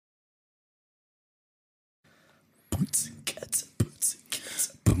Welcome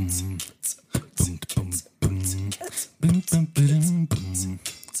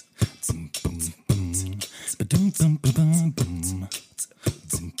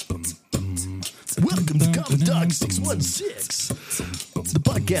to Comic Talk 616, the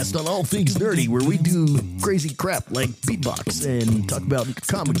podcast on all things nerdy, where we do crazy crap like beatbox and talk about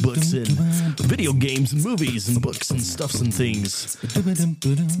comic books and video games and movies and books and stuffs and things.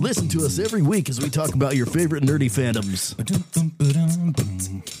 Listen to us every week as we talk about your favorite nerdy fandoms.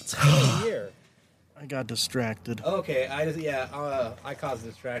 Here. I got distracted. Okay, I caused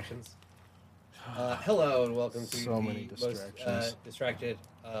distractions. Hello and welcome to So the many distractions. most distracted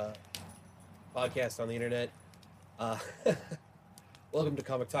podcast on the internet. Welcome to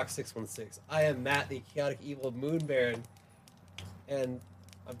Comic Talk 616. I am Matt, the chaotic evil Moon Baron, and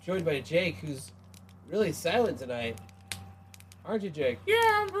I'm joined by Jake, who's really silent tonight. Aren't you, Jake?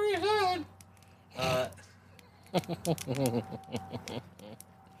 Yeah, I'm pretty silent.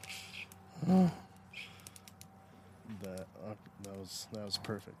 That was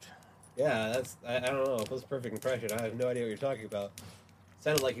perfect. Yeah, that's I don't know if it was a perfect impression. I have no idea what you're talking about.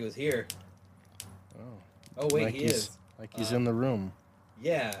 Sounded like he was here. Oh wait, like he is. Like he's in the room.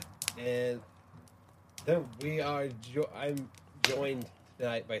 Yeah, and then I'm joined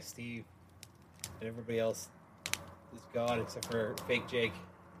tonight by Steve, and everybody else is gone except for fake Jake.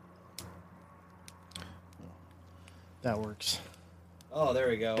 That works. Oh, there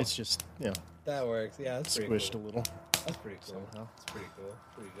we go. It's just, That works. Yeah, that's pretty squished cool. a little. That's pretty cool. Somehow. That's pretty cool.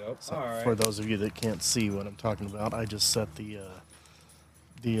 Pretty dope. So All right. For those of you that can't see what I'm talking about, I just set the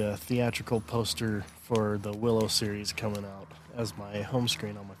theatrical poster for the Willow series coming out as my home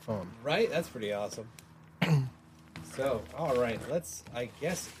screen on my phone. Right? That's pretty awesome. So, all right, I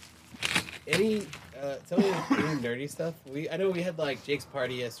guess, tell me any nerdy stuff. I know we had, like, Jake's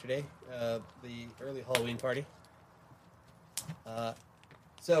party yesterday, the early Halloween party.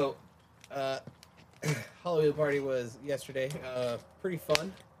 Halloween party was yesterday, pretty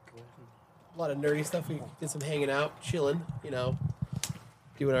fun. A lot of nerdy stuff. We did some hanging out, chilling,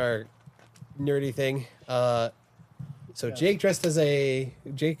 doing our nerdy thing. So Jake dressed as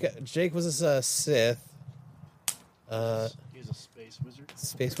Jake was a Sith. He's a space wizard.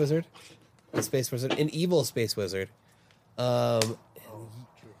 Space wizard? A space wizard. An evil space wizard. You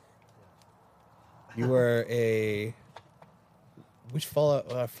were which Fallout,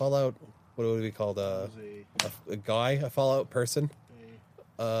 what would we call a guy? A Fallout person?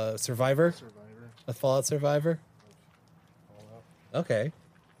 Survivor? A Fallout survivor? Okay.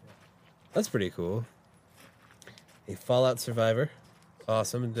 That's pretty cool. A Fallout survivor.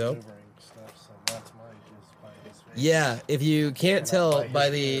 Awesome and dope. Yeah, if you can't tell by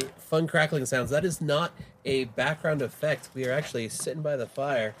the fun crackling sounds, that is not a background effect. We are actually sitting by the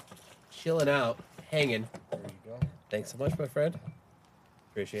fire, chilling out, hanging. There you go. Thanks so much, my friend.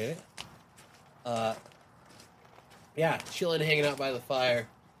 Appreciate it. Yeah, chilling, hanging out by the fire,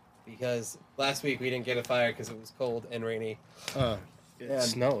 because last week we didn't get a fire because it was cold and rainy. It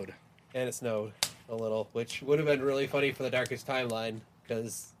snowed. And it snowed a little, which would have been really funny for the Darkest Timeline,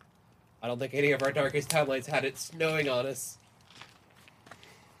 because I don't think any of our Darkest Timelines had it snowing on us.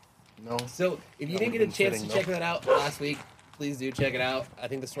 No. So, if you didn't get a chance to check that out last week, please do check it out. I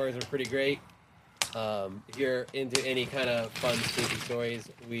think the stories are pretty great. If you're into any kind of fun, spooky stories,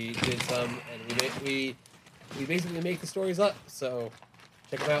 we did some, and we basically make the stories up, so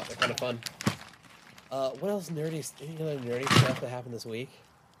check them out. They're kind of fun. What else any other nerdy stuff that happened this week?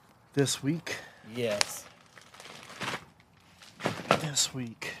 This week? Yes. This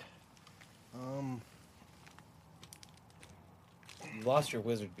week. You lost your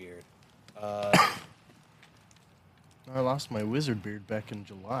wizard beard. I lost my wizard beard back in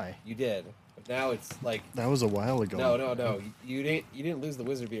July. You did, but now it's like That was a while ago. no. You didn't lose the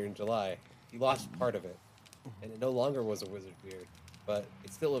wizard beard in July. You lost part of it, and it no longer was a wizard beard, but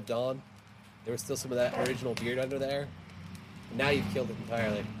it still lived on. There was still some of that original beard under there. And now you've killed it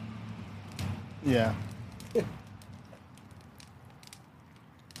entirely. Yeah.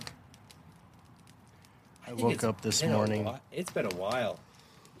 I think woke it's up this been a morning. It's been a while.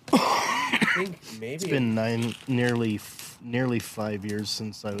 I think maybe It's been nearly 5 years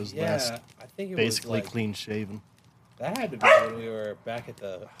since I was last I think it basically was like, clean shaven. That had to be when we were when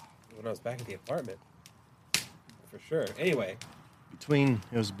I was back at the apartment, for sure. Anyway, It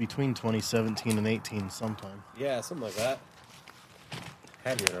was between 2017 and 18 sometime. yeah, something like that.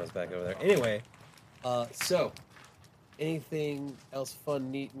 Had to be when I was back over there. Anyway, so anything else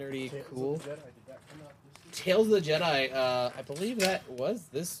fun, neat, nerdy, cool? Tales of the Jedi, I believe that was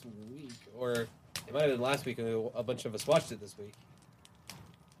this week, or it might have been last week, and a bunch of us watched it this week.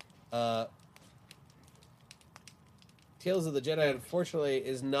 Tales of the Jedi, unfortunately,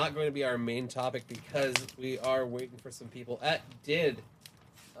 is not going to be our main topic because we are waiting for some people. That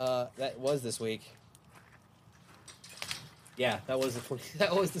was this week. Yeah, that was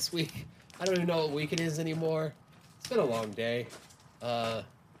that was this week. I don't even know what week it is anymore. It's been a long day. Yeah,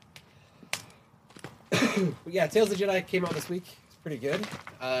 Tales of the Jedi came out this week. It's pretty good.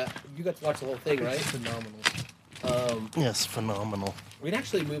 You got to watch the whole thing, right? Phenomenal. Yes, phenomenal. We'd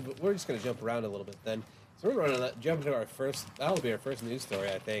actually move. We're just going to jump around a little bit then. So we're going to jump into our first. That'll be our first news story,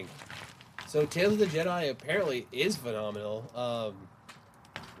 I think. So Tales of the Jedi apparently is phenomenal.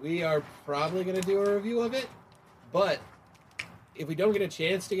 We are probably going to do a review of it, but if we don't get a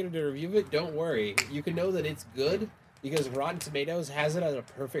chance to get into a review of it, don't worry. You can know that it's good because Rotten Tomatoes has it at a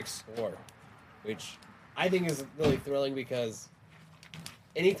perfect score, which I think is really thrilling because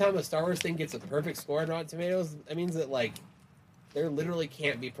anytime a Star Wars thing gets a perfect score on Rotten Tomatoes, that means that, like, there literally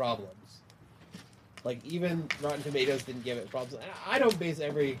can't be problems. Like, even Rotten Tomatoes didn't give it problems. I don't base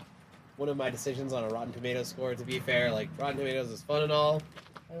every one of my decisions on a Rotten Tomatoes score, to be fair. Like, Rotten Tomatoes is fun and all.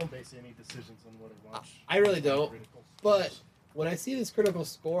 I don't base any decisions on what I watch. I really don't. But when I see this critical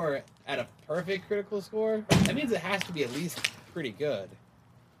score at a perfect critical score, that means it has to be at least pretty good.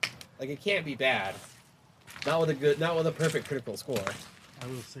 Like, it can't be bad. Not with a perfect critical score. I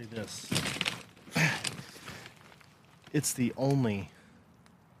will say this. It's the only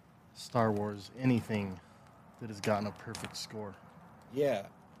Star Wars anything that has gotten a perfect score. Yeah.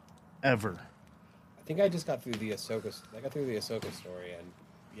 Ever. I think I just got through the Ahsoka. I got through the Ahsoka story, and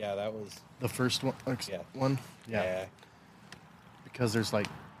yeah, that was the first one. Yeah. One. Yeah. Because there's like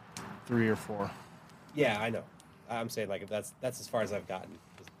 3 or 4. Yeah, I know. I'm saying like that's as far as I've gotten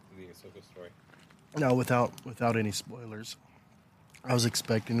with the Ahsoka story. Now, without any spoilers, I was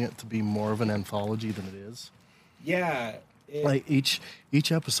expecting it to be more of an anthology than it is. Yeah. Like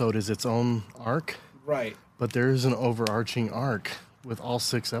each episode is its own arc. Right. But there is an overarching arc with all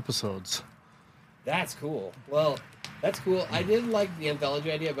 6 episodes. That's cool. Well, that's cool. I didn't like the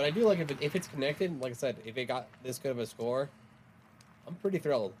anthology idea, but I do like if it's connected. Like I said, if it got this good of a score, I'm pretty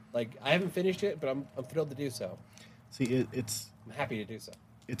thrilled. Like, I haven't finished it, but I'm thrilled to do so. See, I'm happy to do so.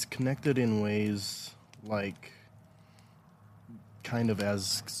 It's connected in ways like, kind of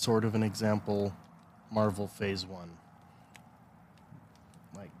as sort of an example, Marvel Phase 1.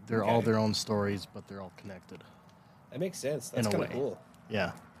 Like, they're all their own stories, but they're all connected. That makes sense. That's kind of cool.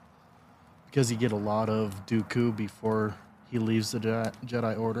 Yeah. Because you get a lot of Dooku before he leaves the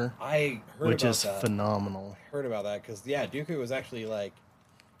Jedi Order. I heard which about is that. Phenomenal. I heard about that because, yeah, Dooku was actually, like,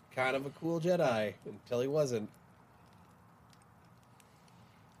 kind of a cool Jedi until he wasn't.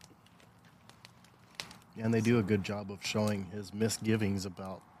 And they do a good job of showing his misgivings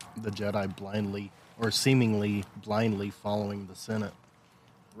about the Jedi blindly, or seemingly blindly following the Senate.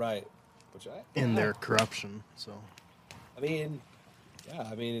 Right. In their corruption, so. I mean,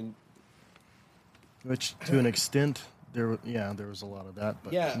 yeah, which, to an extent, there was a lot of that,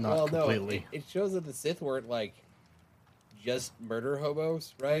 but not completely. No, it shows that the Sith weren't, like, just murder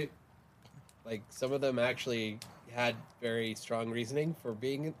hobos, right? Like, some of them actually had very strong reasoning for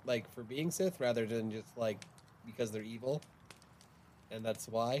being Sith, rather than just, like, because they're evil, and that's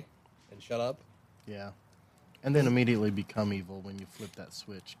why, and shut up. Yeah. And then immediately become evil when you flip that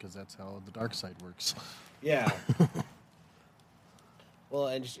switch, because that's how the dark side works. Yeah. Well,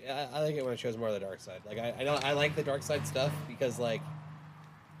 and I like it when it shows more of the dark side. Like, I like the dark side stuff because, like,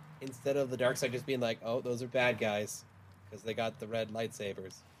 instead of the dark side just being like, oh, those are bad guys because they got the red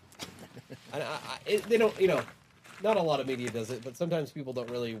lightsabers. They don't, not a lot of media does it, but sometimes people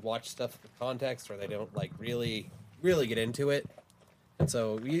don't really watch stuff for context, or they don't, like, really, really get into it. And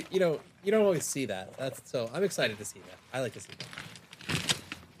so you don't always see that. So I'm excited to see that. I like to see that.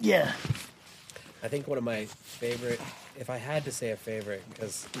 Yeah. I think one of my favorite, if I had to say a favorite,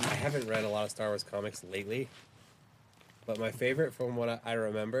 because I haven't read a lot of Star Wars comics lately, but my favorite from what I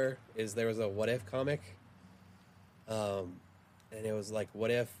remember is there was a What If comic, and it was like, what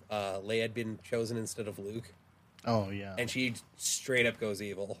if Leia had been chosen instead of Luke? Oh, yeah. And she straight up goes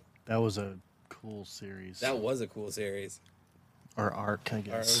evil. That was a cool series. That was a cool series. Or arc, I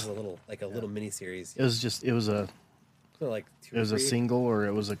guess. Or it was a little mini series. It was a like a single, or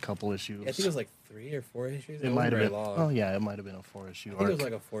it was a couple issues. Yeah, I think it was like 3 or 4 issues. It might have been long. Oh yeah, it might have been a 4-issue arc. I think it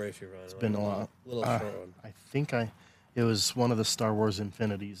was like a 4-issue run. It's been a lot. Little short one. I think it was one of the Star Wars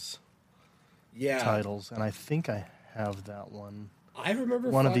Infinities titles, and I think I have that one. I remember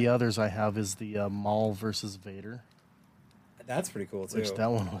one of the others I have is the Maul versus Vader. That's pretty cool too. Which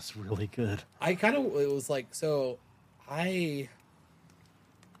that one was really good. It was like, so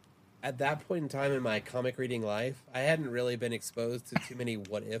at that point in time in my comic reading life, I hadn't really been exposed to too many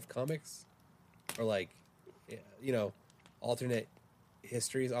What If comics, or like, alternate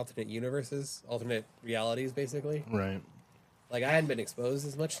histories, alternate universes, alternate realities, basically. Right. Like, I hadn't been exposed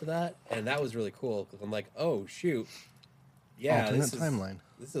as much to that, and that was really cool because I'm like, oh shoot, yeah, Alternate timeline.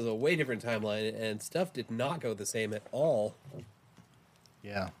 This is a way different timeline, and stuff did not go the same at all.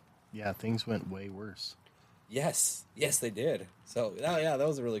 Yeah. Yeah, things went way worse. Yes, they did. So yeah, that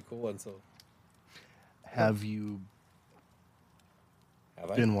was a really cool one. So, Have you have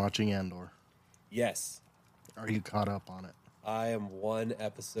I? been watching Andor? Yes, Are you caught up on it? I am one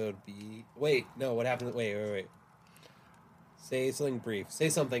episode B. Wait, no, what happened? Wait. Say something brief. Say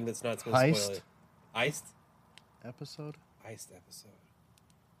something that's not supposed to spoil it. Iced Episode? Iced episode.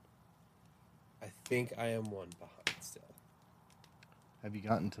 I think I am one behind still. Have you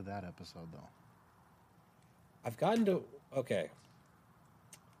gotten to that episode, though? I've gotten to... Okay.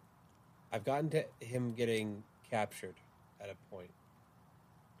 I've gotten to him getting captured at a point.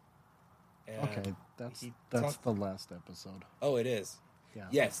 And Okay, that's talked- the last episode. Oh, it is? Yeah.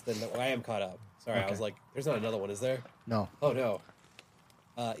 Yes, then I am caught up. Sorry, I Okay. was like, there's not another one, is there? No. Oh, no.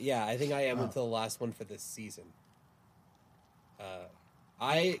 Yeah, I think I am Oh. until the last one for this season.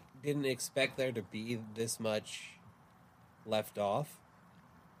 I didn't expect there to be this much left off.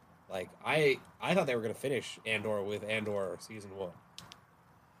 Like, I thought they were going to finish Andor with Andor season 1.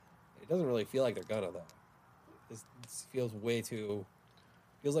 It doesn't really feel like they're gonna, though. This feels way too...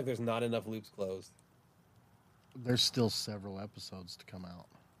 Feels like there's not enough loops closed. There's still several episodes to come out.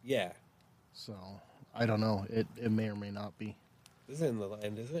 Yeah. So, I don't know. It may or may not be. This isn't the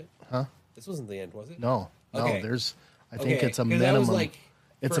end, is it? Huh? This wasn't the end, was it? No. Okay. There's... I think Okay, it's a 'cause that was minimum... like...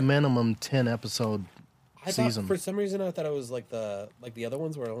 It's for- a minimum 10 episode I season. thought for some reason I thought it was like the other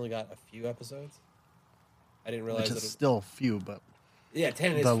ones where it only got a few episodes. I didn't realize Which that. is still few, but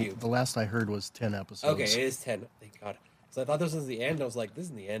 10 is few. the last I heard was 10 episodes. Okay, it is 10. Thank God. So I thought this was the end. I was like, this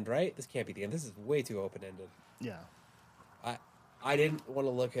isn't the end, right? This can't be the end. This is way too open ended. Yeah. I didn't want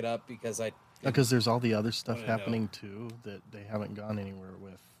to look it up because Because there's all the other stuff wanna know. happening too that they haven't gone anywhere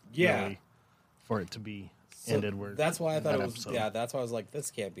with. Yeah. Really, for it to be so ended where. that's why I thought that it was. episode. Yeah, that's why I was like,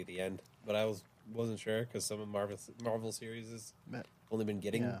 this can't be the end. But I wasn't sure because some of Marvel series has But- only been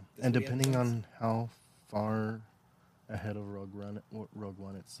getting. Yeah, this and many depending episodes. on how far ahead of Rogue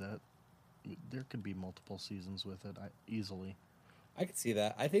One it's set, there could be multiple seasons with it easily. I could see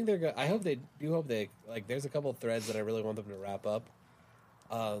that. I think they're. I hope they like. There's a couple threads that I really want them to wrap up.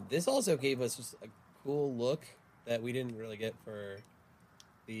 This also gave us just a cool look that we didn't really get for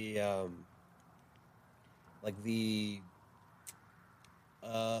the like the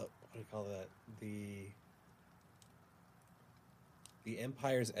what do you call that, the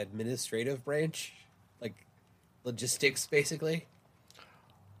Empire's administrative branch, like logistics, basically,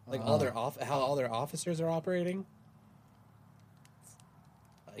 like all their how all their officers are operating.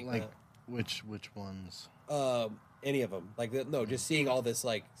 Like which ones? Any of them, like no, just seeing all this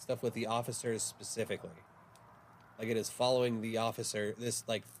like stuff with the officers specifically, like it is following the officer. This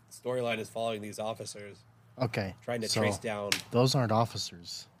like storyline is following these officers, Okay, trying to so trace down. Those aren't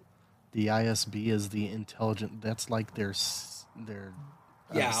officers. The ISB is the intelligent. That's like their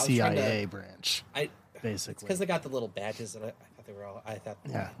Yeah, I was trying CIA to- branch, I it's basically. because they got the little badges, and I thought they were all. I thought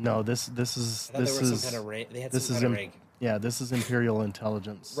Yeah, no. This is I thought this they were is some kind of rank. They had this some is kind of im- rank. yeah. This is Imperial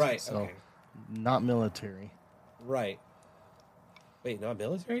intelligence. Right. So Okay. not military. Right. Wait, not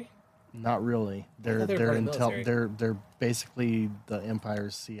military? Not really. They're thought they were part of the military. they're basically the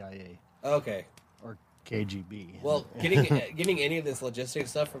Empire's CIA Okay. or KGB. Well, getting any of this logistics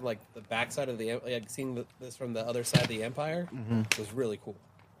stuff from like the backside of the like seeing this from the other side of the Empire was really cool.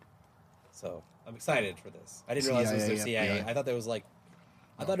 So I'm excited for this. I didn't realize it was their CIA, CIA. FBI. I thought there was like,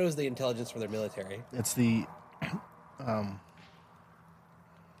 I thought it was the intelligence for their military. It's the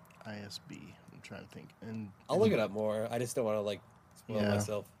ISB. I'm trying to think. And I'll look it up more. I just don't want to like spoil Yeah.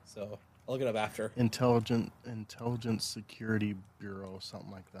 myself. So I'll look it up after. Intelligence Security Bureau,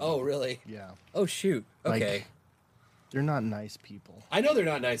 something like that. Oh, really? Yeah. Oh, shoot. Like- Okay. They're not nice people. I know they're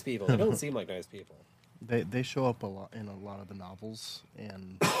not nice people. They don't seem like nice people. They show up a lot in a lot of the novels,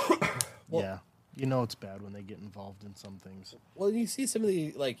 and Well- yeah, you know it's bad when they get involved in some things. Well, you see some of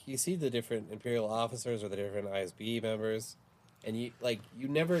the you see the different Imperial officers or the different ISB members, and you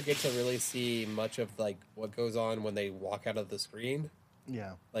never get to really see much of like what goes on when they walk out of the screen,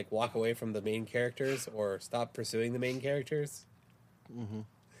 Yeah, like walk away from the main characters or stop pursuing the main characters.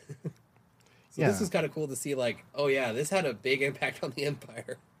 So this Yeah. is kind of cool to see. Like, oh yeah, this had a big impact on the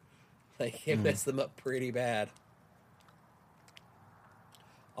Empire. Like it messed them up pretty bad.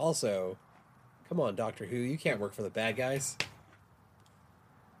 Also, come on, Doctor Who, you can't work for the bad guys.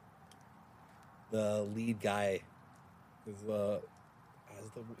 The lead guy is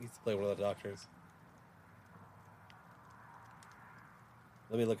he used to play one of the doctors.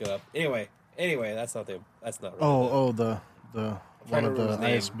 Let me look it up. Anyway, that's not really the one of the remember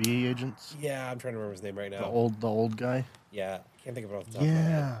his ISB agents. Yeah, I'm trying to remember his name right now. The old guy. Yeah, can't think of it off the top of my head.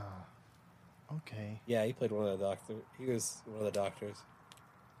 Yeah. Okay. Yeah, he played one of the doctors. He was one of the doctors.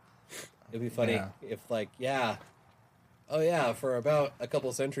 It'd be funny if, like, for about a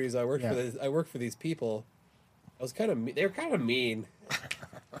couple centuries, I worked for these people. I was kind of, they were kind of mean.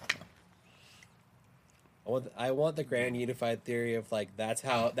 I want the grand unified theory of, like, that's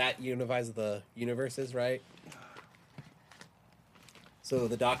how that unifies the universes, right? So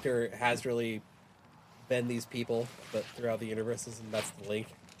the Doctor has really been these people, but throughout the universes, and that's the link.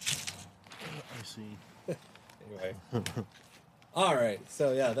 I see. Anyway. All right.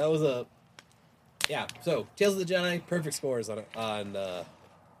 So yeah, that was So Tales of the Jedi, perfect scores on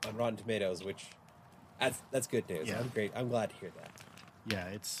Rotten Tomatoes, which that's good news. Yeah. I'm glad to hear that. Yeah,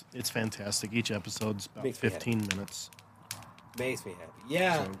 it's fantastic. Each episode's about Makes me 15 minutes. Makes me happy.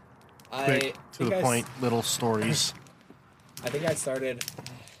 Yeah. So, quick, to the point, little stories. I think I started,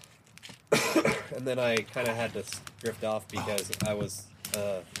 and then I kind of had to drift off because I was,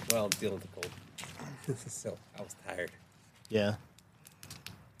 I'm dealing with the cold. So I was tired. Yeah.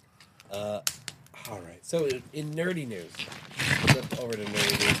 All right. So in nerdy news, flip over to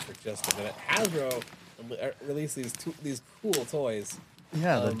nerdy news for just a minute. Hasbro released these cool toys.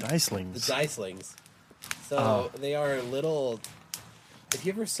 Yeah, the Dicelings. The Dicelings. So they are little. If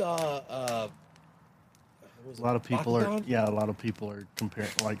you ever saw, a lot of people are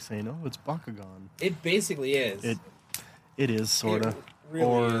comparing, like saying, "Oh, it's Bakugan." It basically is. It is sort of,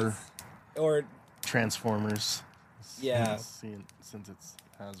 really or Transformers. Yeah. Since it's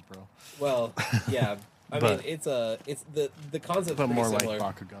Hasbro. Well, yeah. I mean, it's the concept, but more similar,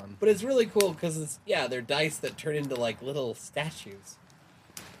 like Bakugan. But it's really cool because they're dice that turn into like little statues.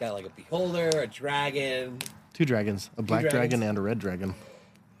 Got like a beholder, a dragon. 2 dragons, a black dragon and a red dragon.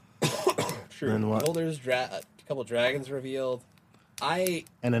 True. And what? Beholders, a couple dragons revealed. And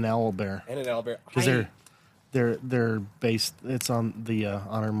an owl bear. Because they're based. It's on the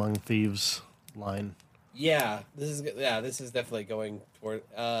Honor Among Thieves line. Yeah, this is definitely going toward.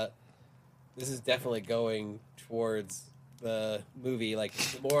 This is definitely going towards the movie. Like,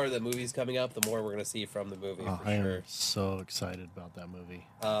 the more the movie's coming up, the more we're going to see from the movie. For I sure. am so excited about that movie.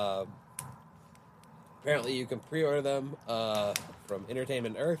 Apparently, you can pre-order them from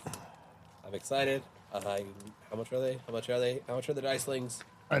Entertainment Earth. I'm excited. How much are they? How much are the Dicelings?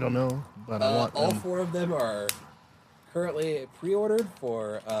 I don't know, but I want all them. 4 of them are currently pre-ordered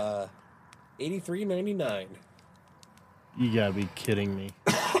for $83.99. You gotta be kidding me.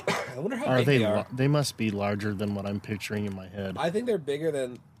 I wonder how big they are. They must be larger than what I'm picturing in my head. I think they're bigger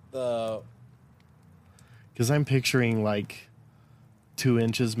than the. Because I'm picturing like 2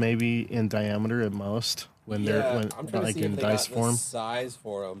 inches maybe in diameter at most when they're like in dice form. The size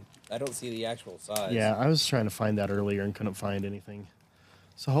for them. I don't see the actual size. Yeah, I was trying to find that earlier and couldn't find anything.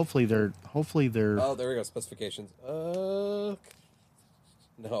 So hopefully they're. Oh, there we go. Specifications. No.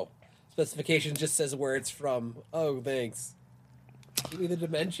 Specification just says where it's from. Oh, thanks. Give me the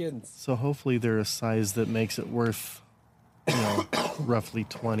dimensions. So hopefully they're a size that makes it worth, roughly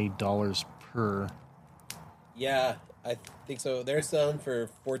 $20 per. Yeah, I think so. They're selling for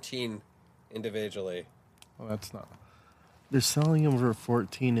 $14 individually. Oh, that's not. They're selling them for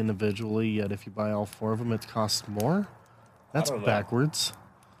 $14 individually. Yet if you buy all 4 of them, it costs more. That's backwards.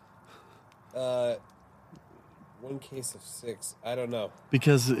 1 case of 6. I don't know.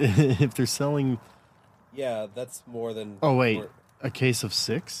 Because if they're selling. Yeah, that's more than. Oh wait, a case of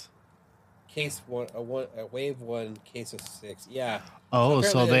 6. Case 1, a wave 1, case of 6. Yeah. Oh,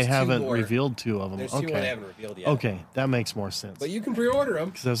 so they haven't revealed 2 of them. There's 2 they haven't revealed yet. Okay, that makes more sense. But you can pre-order them.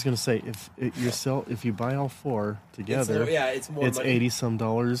 Because I was going to say, if you buy all 4 together, it's more. It's money. $80-some,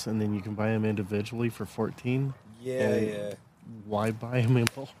 and then you can buy them individually for $14. Yeah. Why buy them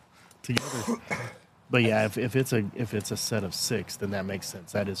all together? But yeah, if it's a set of 6, then that makes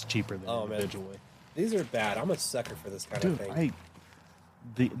sense. That is cheaper than individually. Man. These are bad. I'm a sucker for this kind of thing.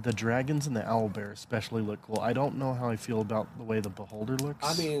 The dragons and the owlbear especially look cool. I don't know how I feel about the way the beholder looks.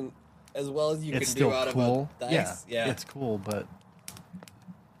 I mean, as well as you it's can do out cool. of a dice. Yeah, it's cool, but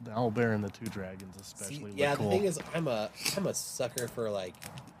the owlbear and the 2 dragons especially look cool. The thing is, I'm a sucker for, like,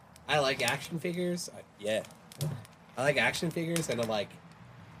 I like action figures. I like action figures, and I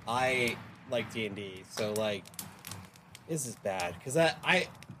like D&D. So, like, this is bad because I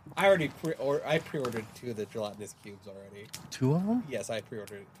already pre-ordered 2 of the gelatinous cubes already. 2 of them? Yes, I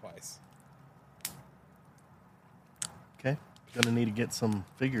pre-ordered it twice. Okay, gonna need to get some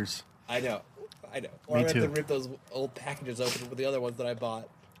figures. I know. Or I have to rip those old packages open with the other ones that I bought.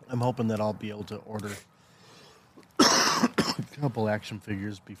 I'm hoping that I'll be able to order couple action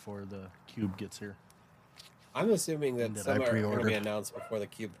figures before the cube gets here. I'm assuming that That some I are going to be pre-ordered. announced before the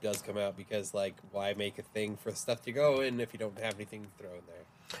cube does come out because, like, why make a thing for stuff to go in if you don't have anything to throw in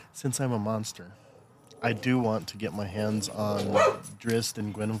there? Since I'm a monster, I do want to get my hands on Drizzt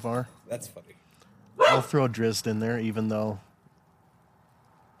and Guinevere. That's funny. I'll throw Drizzt in there, even though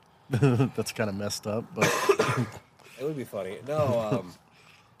that's kind of messed up. But It would be funny. No,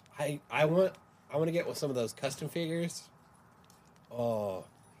 I want to get with some of those custom figures. Oh,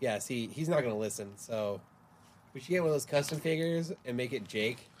 yeah. See, he's not going to listen, so we should get one of those custom figures and make it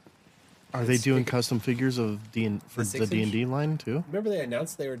Jake. are they doing custom figures of for the 6-inch? D&D line too? Remember they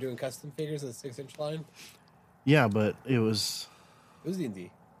announced they were doing custom figures of the 6-inch line? Yeah, but it was It was D&D.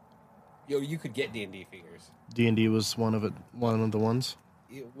 Yo, you could get D&D figures. D&D was one of the ones.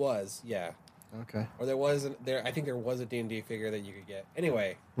 It was, yeah. Okay. Or there was there. I think there was a D&D figure that you could get.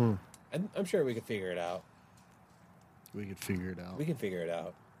 Anyway, I'm sure we could figure it out. We could figure it out. We can figure it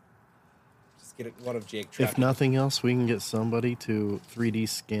out. Just get one of Jake. If trapped. nothing else, we can get somebody to 3D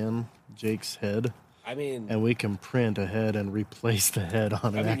scan Jake's head, I mean, and we can print a head and replace the head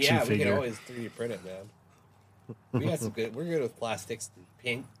on an action yeah, we figure. can always 3D print it, man. We got some good. We're good with plastics and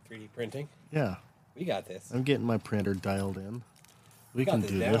paint, 3D printing. Yeah, We got this. I'm getting my printer dialed in. We Got can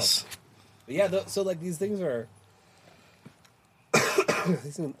this do down. this. But yeah, so like these things are.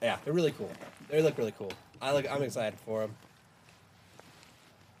 Yeah, they're really cool. They look really cool. I'm excited for them.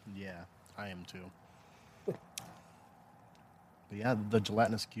 Yeah, I am too. But yeah, the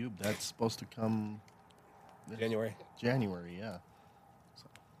gelatinous cube, that's supposed to come January, January, yeah. it's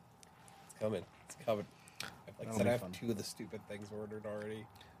coming. It's coming. Like I That'll said, be I have fun. 2 of the stupid things ordered already.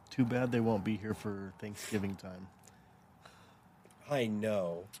 Too bad they won't be here for Thanksgiving time. I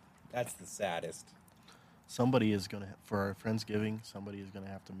know. That's the saddest. Somebody is going to, for our Friendsgiving, somebody is going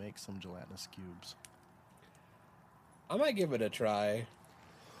to have to make some gelatinous cubes. I might give it a try.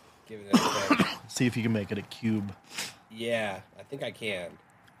 Give it a try. See if you can make it a cube. Yeah, I think I can.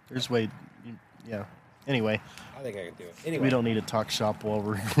 There's yeah. Anyway, I think I can do it. Anyway, we don't need to talk shop while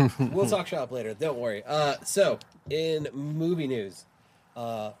we're... we'll talk shop later. Don't worry. So in movie news,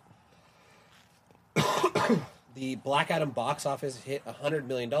 the Black Adam box office hit $100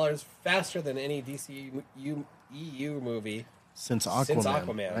 million faster than any DC EU movie, Since Aquaman. Since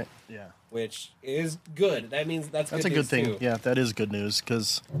Aquaman. Right? Yeah. which is good. That means that's a good good news, thing. too. Yeah, that is good news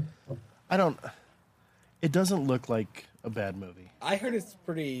because it doesn't look like a bad movie. I heard it's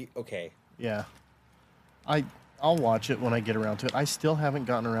pretty okay. Yeah. I'll watch it when I get around to it. I still haven't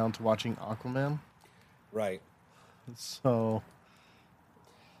gotten around to watching Aquaman. Right. So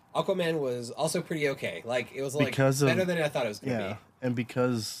Aquaman was also pretty okay. Like it was like Because of- better than I thought it was going to yeah, be. and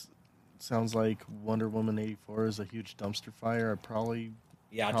because it sounds like Wonder Woman 84 is a huge dumpster fire, I probably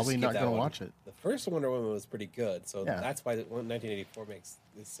Yeah, I'll probably just not skip that going to one. watch it. The first Wonder Woman was pretty good, so Yeah. that's why 1984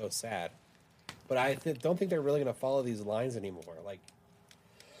 is so sad. But I don't think they're really going to follow these lines anymore. Like,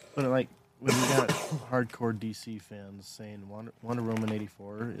 But like when you got hardcore DC fans saying Wonder Woman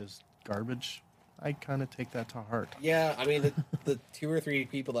 84 is garbage, I kind of take that to heart. yeah, I mean, the 2 or 3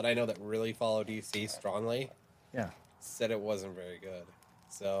 people that I know that really follow DC strongly Yeah. said it wasn't very good.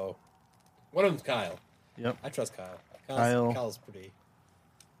 So, one of them's Kyle. Yep. I trust Kyle. Kyle. Kyle's pretty.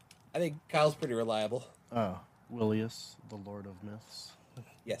 I think Kyle's pretty reliable. Willius, the Lord of Myths.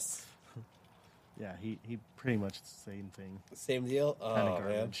 Yes. Yeah, he pretty much the same thing. Same deal. Kind Oh of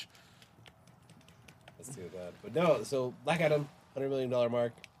man, garbage. that's too bad. But no, so Black Adam, $100 million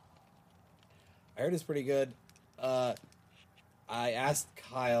mark. I heard it's pretty good. I asked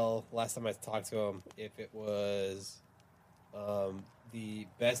Kyle last time I talked to him if it was the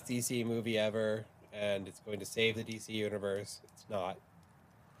best DC movie ever, and it's going to save the DC universe. It's not,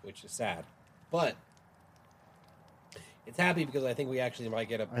 which is sad, but it's happy because I think we actually might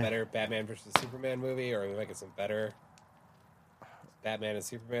get a better Batman versus Superman movie, or we might get some better Batman and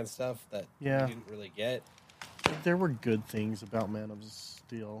Superman stuff that Yeah. we didn't really get. There were good things about Man of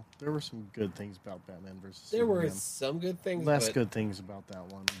Steel. There were some good things about Batman versus There Superman. were some good things, Less but, good things about that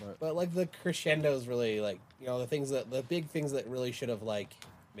one, but like the crescendos really, like, you know, the big things that really should have like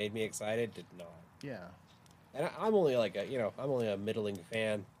made me excited did not. yeah. And I'm only like I'm only a middling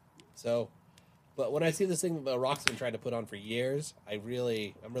fan. So, but when I see this thing that The Rock's been trying to put on for years, I'm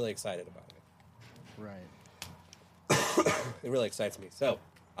really excited about it. Right. It really excites me. So,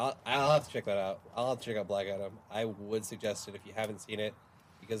 I'll have to check that out. I'll have to check out Black Adam. I would suggest it if you haven't seen it,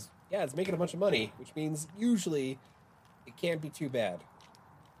 because yeah, it's making a bunch of money, which means usually it can't be too bad.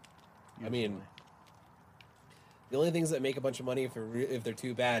 I mean, the only things that make a bunch of money if they're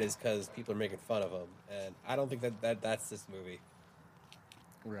too bad is because people are making fun of them, and I don't think that's this movie.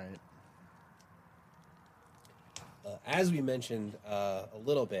 right. as we mentioned a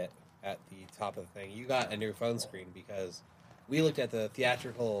little bit at the top of the thing, you got a new phone screen because we looked at the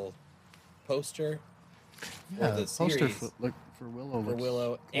theatrical poster for the series for Willow. For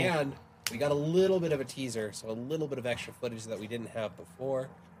Willow, cool. and we got a little bit of a teaser, so a little bit of extra footage that we didn't have before.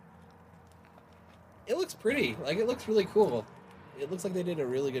 It looks pretty. Like, it looks really cool. It looks like they did a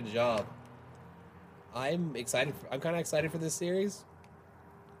really good job. I'm excited. I'm kind of excited for this series.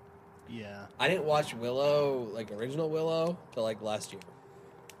 Yeah. I didn't watch Willow, like original Willow, till like last year.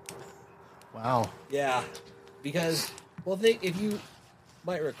 Wow. Yeah, because if you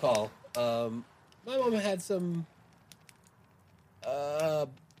might recall, my mom had some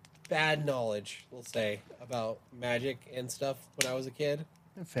bad knowledge, we'll say, about magic and stuff when I was a kid.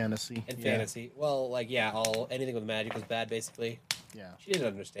 And fantasy. Fantasy. Well, like, yeah, anything with magic was bad, basically. Yeah. She didn't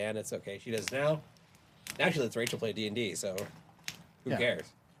understand. It's okay. She does now. Actually, lets Rachel play D&D, so who cares?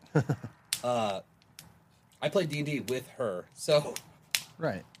 I played D&D with her, so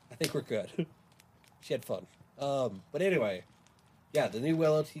right. I think we're good. She had fun. But anyway, yeah, the new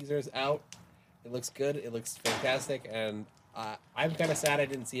Willow teaser is out. It looks good. It looks fantastic, and I'm kind of sad I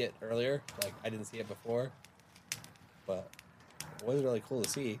didn't see it earlier. Like, I didn't see it before, but it was really cool to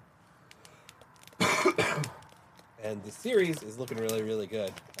see. And the series is looking really, really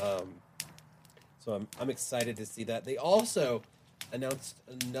good. So I'm excited to see that. They also announced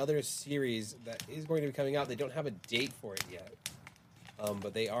another series that is going to be coming out. They don't have a date for it yet,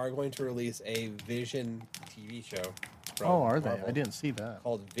 but they are going to release a Vision TV show. Oh, are they? I didn't see that.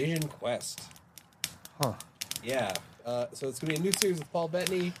 Called Vision Quest. Huh. Yeah. So it's going to be a new series with Paul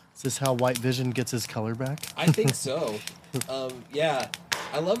Bettany. Is this how White Vision gets his color back? I think so. Yeah.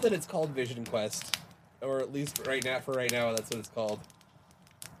 I love that it's called Vision Quest, or at least right now, that's what it's called.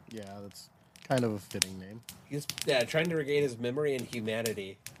 Yeah, that's kind of a fitting name. He's trying to regain his memory and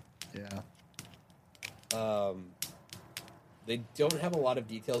humanity. Yeah. They don't have a lot of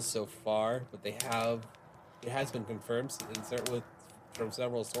details so far, but it has been confirmed from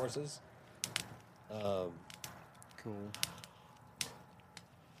several sources. Cool.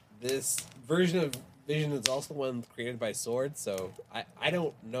 This version of Vision is also one created by Sword, so I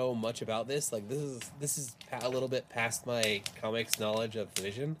don't know much about this. Like, this is a little bit past my comics knowledge of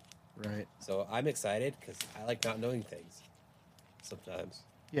Vision. Right. So I'm excited because I like not knowing things. Sometimes.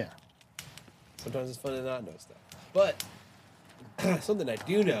 Yeah. Sometimes it's fun to not know stuff. But something I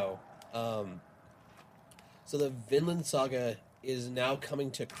do know. So the Vinland Saga is now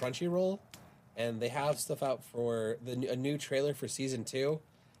coming to Crunchyroll, and they have stuff out for a new trailer for season 2.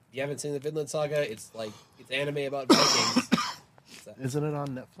 If you haven't seen the Vinland Saga, it's anime about Vikings. Isn't it on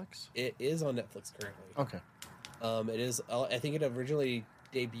Netflix? It is on Netflix currently. Okay. It is. I think it originally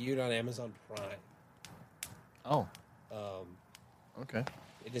debuted on Amazon Prime. Oh. Okay.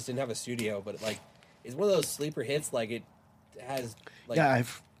 It just didn't have a studio, but it's one of those sleeper hits. Like, it has. Yeah,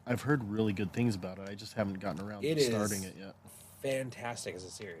 I've heard really good things about it. I just haven't gotten around to starting it yet. Fantastic as a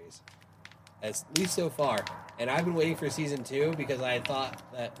series, at least so far. And I've been waiting for season 2 because I thought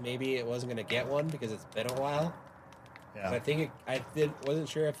that maybe it wasn't going to get one because it's been a while. Yeah. And I think wasn't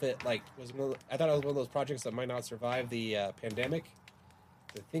sure if it was. I thought it was one of those projects that might not survive the pandemic.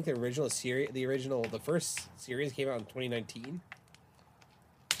 I think the first series came out in 2019.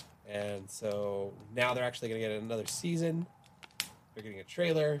 And so now they're actually going to get another season. They're getting a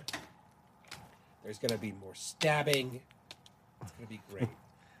trailer. There's going to be more stabbing. It's going to be great.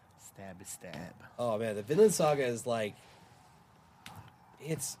 Stab. Oh, man. The Vinland Saga is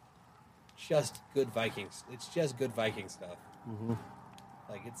it's just good Vikings. It's just good Viking stuff. Mm-hmm.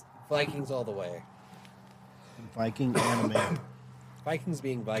 It's Vikings all the way. Viking anime. Vikings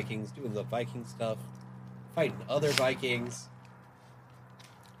being Vikings, doing the Viking stuff, fighting other Vikings,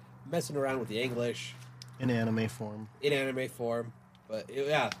 messing around with the English. In anime form. But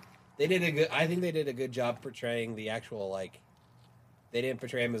I think they did a good job portraying the actual, they didn't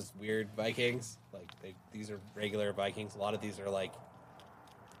portray them as weird Vikings. These are regular Vikings. A lot of these are,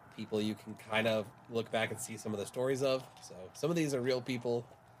 people you can kind of look back and see some of the stories of. So some of these are real people.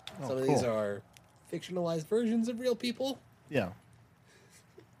 Some of these are fictionalized versions of real people. Yeah.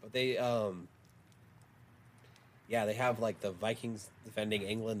 But they, they have the Vikings defending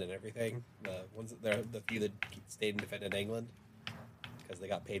England and everything. The few that stayed and defended England because they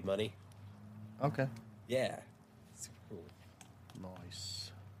got paid money. Okay. Yeah, it's cool.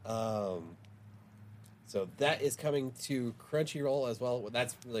 Nice. So that is coming to Crunchyroll as well.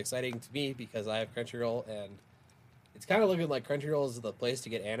 That's really exciting to me because I have Crunchyroll, and it's kind of looking like Crunchyroll is the place to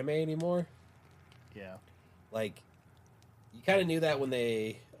get anime anymore. Yeah. You kind of knew that when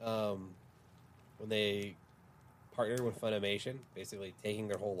they partnered with Funimation, basically taking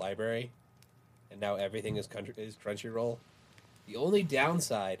their whole library and now everything is Crunchyroll. The only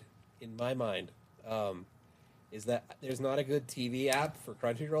downside, in my mind, is that there's not a good TV app for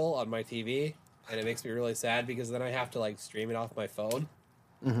Crunchyroll on my TV, and it makes me really sad because then I have to like stream it off my phone,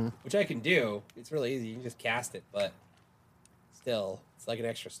 which I can do. It's really easy. You can just cast it, but still, it's like an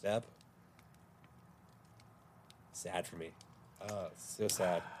extra step. Sad for me. So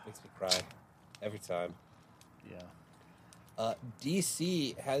sad. Makes me cry every time. Yeah.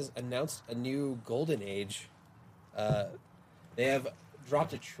 DC has announced a new Golden Age. They have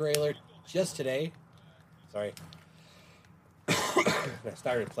dropped a trailer just today. Sorry. I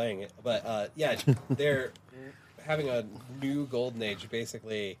started playing it. But, yeah, they're having a new Golden Age,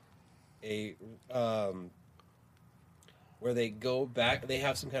 basically a where they go back. They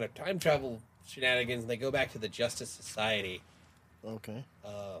have some kind of time travel shenanigans, and they go back to the Justice Society. Okay.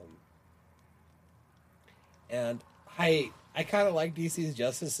 And I kind of like DC's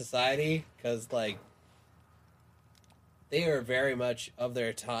Justice Society because, like, they are very much of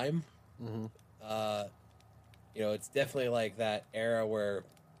their time. Mm-hmm. You know, it's definitely like that era where,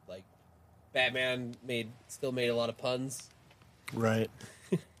 like, Batman still made a lot of puns. Right.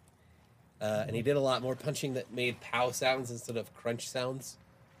 And he did a lot more punching that made pow sounds instead of crunch sounds.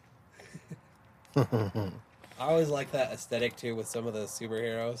 I always like that aesthetic, too, with some of the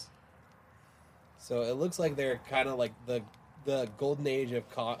superheroes. So it looks like they're kind of like the golden age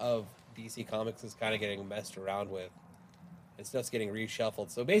of DC Comics is kind of getting messed around with. And stuff's getting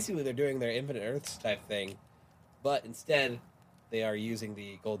reshuffled. So basically they're doing their Infinite Earths type thing, but instead they are using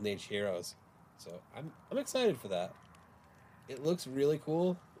the Golden Age heroes. So I'm excited for that. It looks really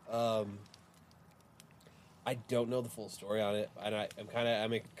cool. I don't know the full story on it, and I'm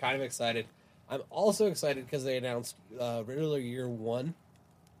kind of excited. I'm also excited because they announced Riddler Year 1.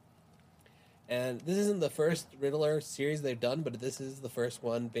 And this isn't the first Riddler series they've done, but this is the first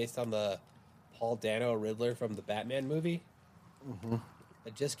one based on the Paul Dano Riddler from the Batman movie. Mm-hmm.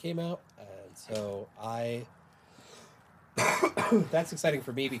 It just came out, and so that's exciting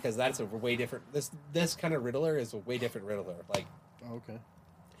for me because that's a way different. This kind of Riddler is a way different Riddler. Like, okay,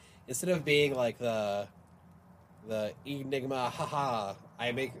 instead of being like the Enigma, haha,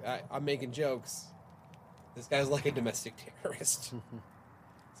 I'm making jokes. This guy's like a domestic terrorist.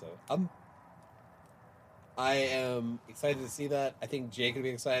 So I am excited to see that. I think Jake would be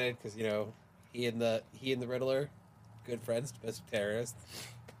excited because, you know, he and the Riddler, good friends, domestic terrorists.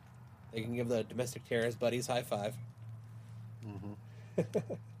 They can give the domestic terrorist buddies high five. Mm-hmm.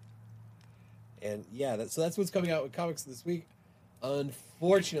 And yeah, so that's what's coming out with comics this week.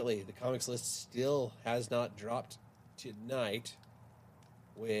 Unfortunately, the comics list still has not dropped tonight,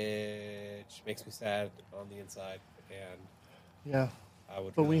 which makes me sad on the inside. And yeah.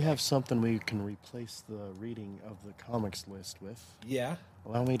 But we have something we can replace the reading of the comics list with. Yeah.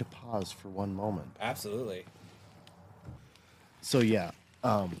 Allow me to pause for one moment. Absolutely. So yeah,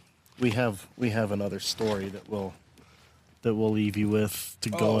 we have another story that we'll leave you with to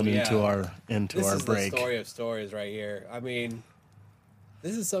going into our break. This is the story of stories right here. I mean,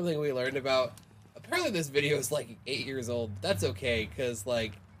 this is something we learned about. Apparently, this video is like 8 years old. That's okay because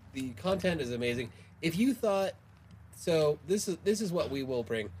like the content is amazing. If you thought. So this is what we will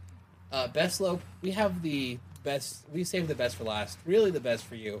bring. Best Slope, we have the best. We saved the best for last. Really, the best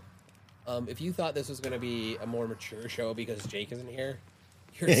for you. If you thought this was going to be a more mature show because Jake isn't here,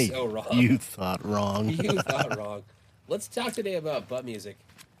 you're so wrong. You thought wrong. You thought wrong. Let's talk today about butt music.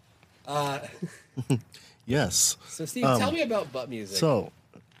 Yes. So Steve, tell me about butt music. So,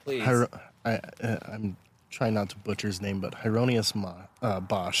 please. I'm trying not to butcher his name, but Hieronymus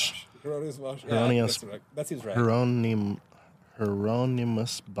Bosch. Hieronymus Bosch. That seems right.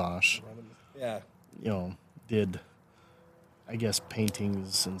 Hieronymus Bosch. Yeah. You know, did, I guess,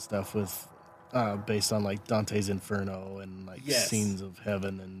 paintings and stuff with, based on like Dante's Inferno and like scenes of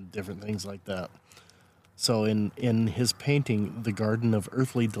heaven and different things like that. So in his painting, The Garden of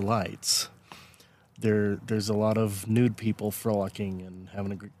Earthly Delights, there's a lot of nude people frolicking and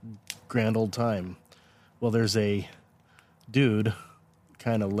having a grand old time. Well, there's a dude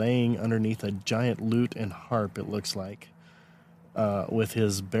kind of laying underneath a giant lute and harp, it looks like, with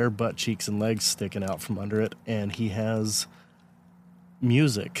his bare butt cheeks and legs sticking out from under it, and he has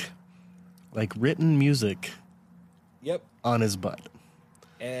music, like written music, on his butt.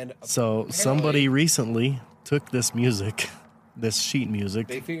 And so somebody recently took this music, this sheet music,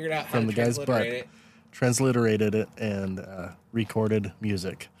 they figured out how from to the guy's butt, transliterated it, and recorded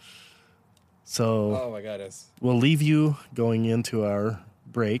music. So, oh my goodness, we'll leave you going into our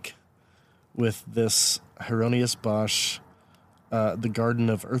break with this Hieronymus Bosch, The Garden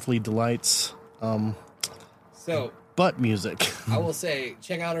of Earthly Delights, so butt music. I will say,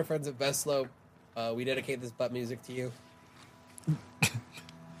 check out our friends at Best Slope. we dedicate this butt music to you.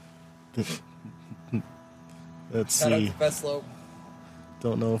 Let's Shout out see. to Feslo.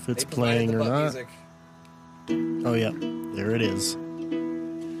 Don't know if it's They provided playing the or butt not. music. Oh, yeah. There it is.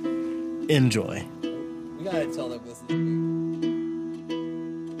 Enjoy. We gotta tell them this is good.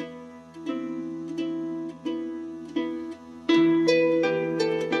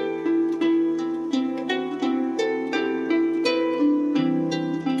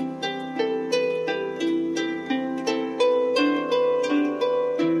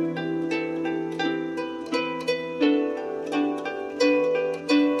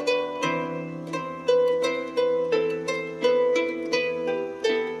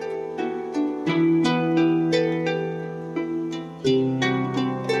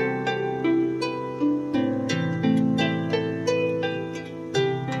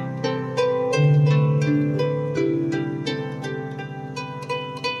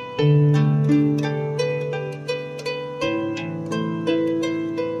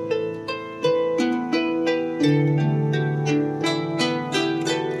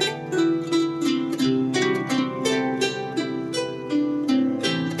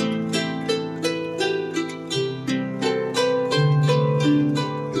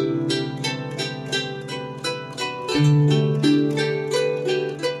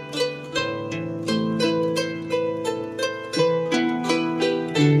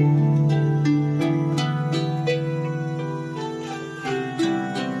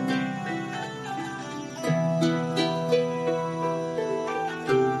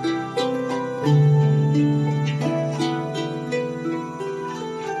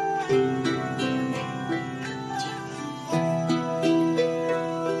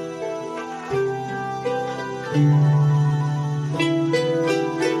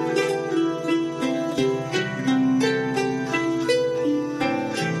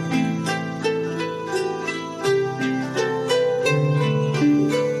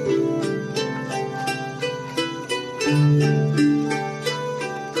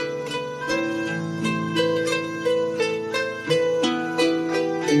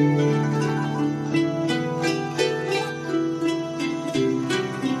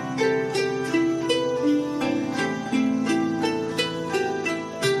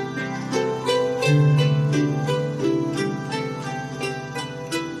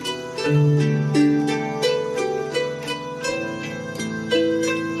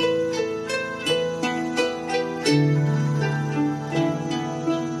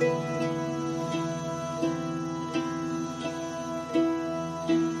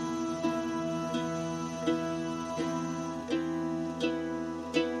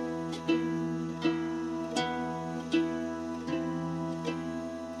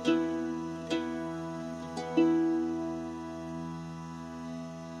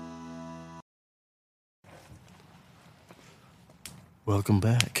 Welcome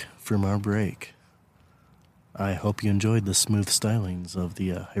back from our break. I hope you enjoyed the smooth stylings of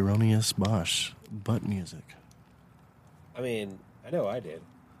the Hieronymus Bosch butt music. I mean, I know I did.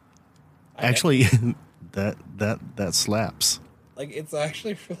 Actually, that slaps. Like, it's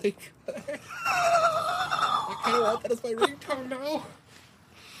actually really good. I kind of want that as my ringtone now.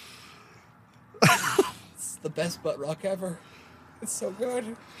 It's the best butt rock ever. It's so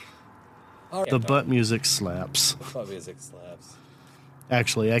good. All right, The butt music slaps. The butt music slaps.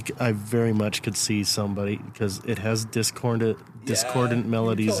 Actually, I very much could see somebody, because it has discordant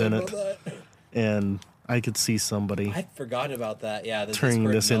melodies in it, and I could see somebody I'd forgotten about that. Yeah, the turning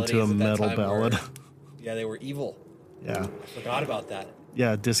this into a metal ballad. Yeah, they were evil. Yeah. I forgot about that.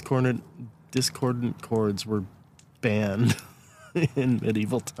 Yeah, discordant chords were banned in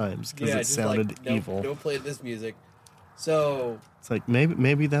medieval times because it sounded evil. Don't play this music. So it's like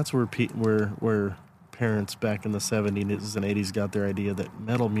maybe that's where parents back in the 70s and 80s got their idea that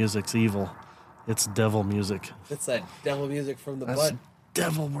metal music's evil. It's devil music. It's that devil music from the That's butt.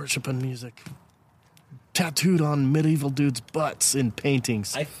 Devil worshiping music. Tattooed on medieval dudes' butts in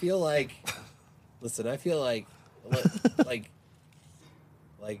paintings. I feel like, listen, like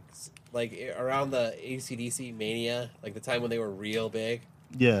around the AC/DC mania, like the time when they were real big.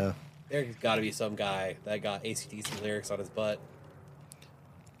 Yeah. There's got to be some guy that got AC/DC lyrics on his butt.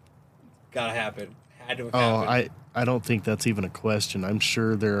 Gotta happen. Had to have happened. I don't think that's even a question. I'm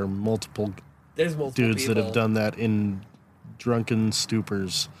sure there are multiple dudes people that have done that in drunken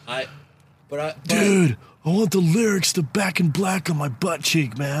stupors. Dude, I want the lyrics to Back in Black on my butt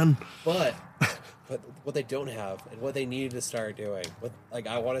cheek, man. But what they don't have and what they need to start doing, what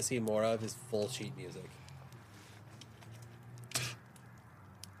I want to see more of, is full sheet music.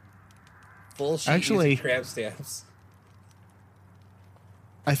 Full sheet Actually, music, tramp stamps.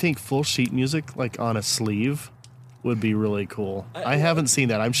 I think full sheet music, like on a sleeve, would be really cool. I haven't seen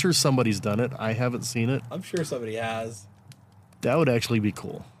that. I'm sure somebody's done it. I haven't seen it. I'm sure somebody has. That would actually be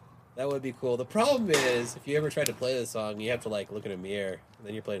cool. That would be cool. The problem is, if you ever try to play the song, you have to like look in a mirror, and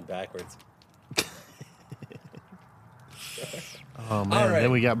then you're playing backwards. Oh man!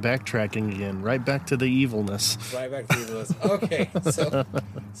 Then we got backtracking again, right back to the evilness. Right back to the evilness. Okay,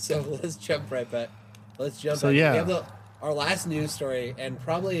 so let's jump right back. Let's jump. So back. yeah, we have our last news story, and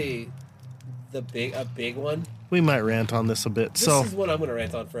probably a big one. We might rant on this a bit. This is what I'm going to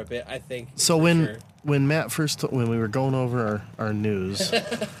rant on for a bit, I think. So when Matt when we were going over our news,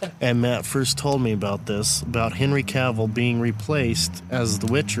 and Matt first told me about this, about Henry Cavill being replaced as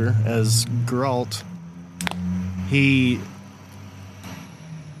The Witcher, as Geralt,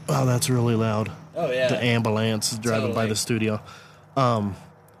 oh, that's really loud. Oh, yeah. The ambulance is driving by the studio.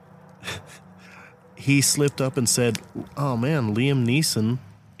 He slipped up and said, oh man, Liam Neeson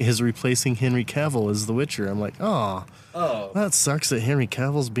is replacing Henry Cavill as The Witcher. I'm like, oh, that sucks that Henry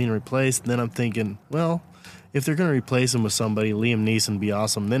Cavill's being replaced. And then I'm thinking, well, if they're going to replace him with somebody, Liam Neeson would be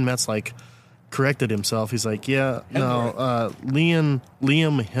awesome. Then Matt's like, corrected himself. He's like, yeah, no, Liam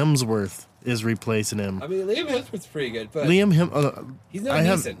Hemsworth is replacing him. I mean, Liam Hemsworth's pretty good, but he's not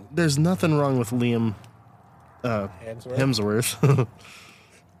Neeson. There's nothing wrong with Liam Hemsworth.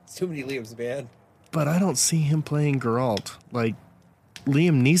 Too many Liams, man. But I don't see him playing Geralt. Like,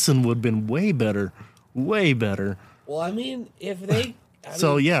 Liam Neeson would have been way better. Way better. Well, I mean, if they...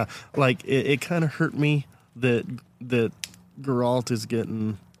 yeah, like, it kind of hurt me that Geralt is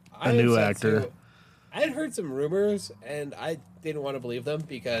getting a new actor. Too. I had heard some rumors, and I didn't want to believe them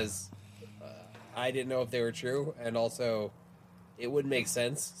because I didn't know if they were true, and also it wouldn't make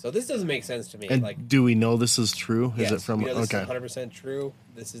sense. So this doesn't make sense to me. And like, do we know this is true? Yes, is it from... this is okay. 100% true.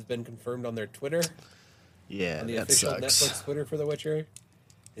 This has been confirmed on their Twitter. Yeah, on the that official sucks. Netflix Twitter for The Witcher.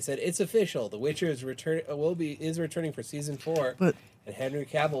 They said it's official. The Witcher is returning for season 4, and Henry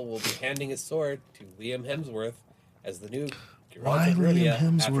Cavill will be handing his sword to Liam Hemsworth as the new Geralt of Rivia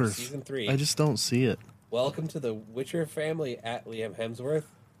after season 3. I just don't see it. Welcome to the Witcher family at Liam Hemsworth.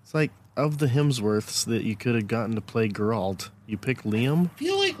 It's like, of the Hemsworths that you could have gotten to play Geralt, you pick Liam? I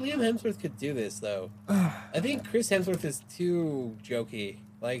feel like Liam Hemsworth could do this, though. I think Chris Hemsworth is too jokey.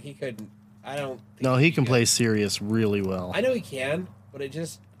 Like, he couldn't. I don't think No, he can play serious really well. I know he can, but I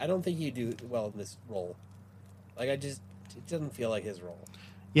don't think he'd do well in this role. Like, it doesn't feel like his role.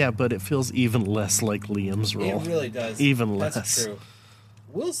 Yeah, but it feels even less like Liam's role. It really does. Even less. That's true.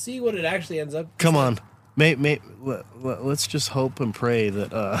 We'll see what it actually ends up. Come on. Let's just hope and pray that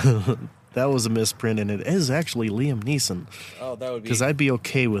that was a misprint and it is actually Liam Neeson. Oh, that would be... Because I'd be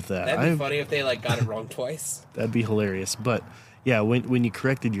okay with that. That'd be funny if they got it wrong twice. That'd be hilarious. But... yeah, when you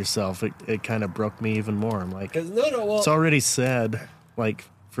corrected yourself, it kind of broke me even more. I'm like, it's already sad. Like,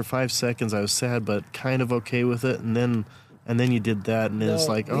 for 5 seconds I was sad, but kind of okay with it. And then you did that, and it's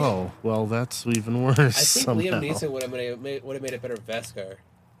like, oh, well, that's even worse. I think somehow. Liam Neeson would have made a better Beskar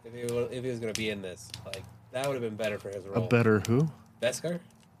if he was going to be in this. Like, that would have been better for his role. A better who? Beskar?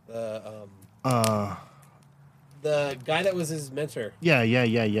 The guy that was his mentor. Yeah.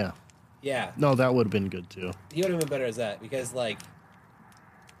 Yeah. No, that would have been good, too. He would have been better as that, because, like,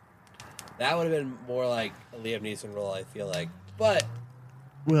 that would have been more like a Liam Neeson role, I feel like. But...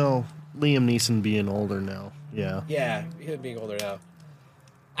 well, Liam Neeson being older now, yeah. Yeah, him being older now.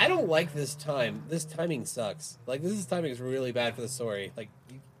 I don't like this time. This timing sucks. Like, this timing is really bad for the story. Like,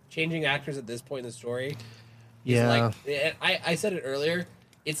 changing actors at this point in the story... yeah. Like, I said it earlier.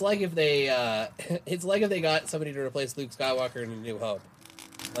 It's like if they... got somebody to replace Luke Skywalker in A New Hope.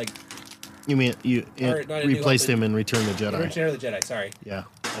 Like... you mean replaced him in Return of the Jedi? Return of the Jedi, sorry. Yeah.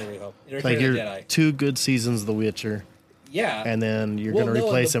 Like you're the Jedi. 2 good seasons of The Witcher. Yeah. And then you're going to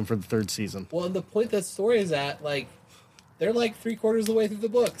replace him for the 3rd season. Well, and the point that story is at, like, they're like 3/4 of the way through the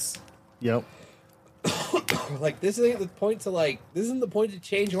books. Yep. Like, this isn't the point to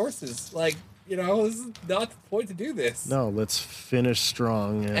change horses. Like, this is not the point to do this. No, let's finish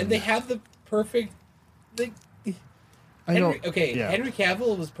strong. And they have the perfect... Henry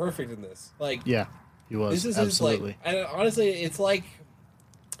Cavill was perfect in this. Like, yeah, he was. This is absolutely. Honestly, it's like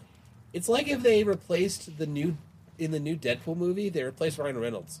if they replaced in the new Deadpool movie, they replaced Ryan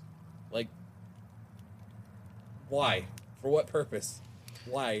Reynolds. Like, why? For what purpose?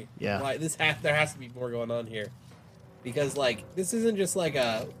 Why? Yeah. Why? There has to be more going on here, because like this isn't just like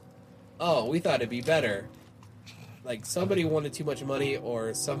we thought it'd be better. Like, somebody wanted too much money,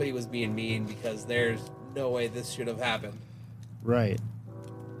 or somebody was being mean, because there's no way this should have happened. Right.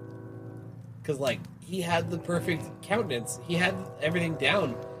 Because, like, he had the perfect countenance. He had everything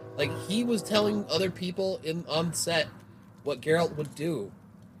down. Like, he was telling other people on set what Geralt would do.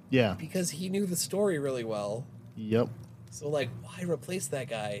 Yeah. Because he knew the story really well. Yep. So, like, why replace that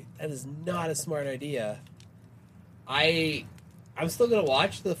guy? That is not a smart idea. I'm still gonna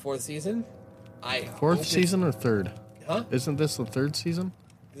watch the 4th season. Fourth season or third? Huh? Isn't this the 3rd season?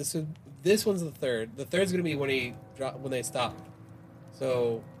 This one's the 3rd. The 3rd's gonna be when they stop.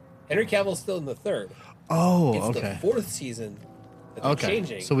 So Henry Cavill's still in the 3rd. Oh, it's okay. the 4th season that they're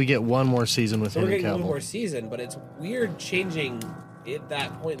changing. So we get one more season with Henry Cavill. We're getting one more season, but it's weird changing at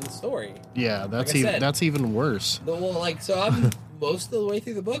that point in the story. Yeah, that's even worse. Well, like, so I'm most of the way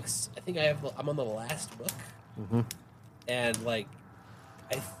through the books. I think I'm on the last book, and like,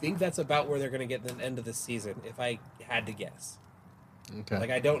 I think that's about where they're going to get the end of the season, if I had to guess. Okay.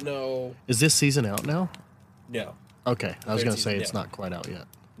 Like, I don't know. Is this season out now? No. Okay, I was going to say it's not quite out yet.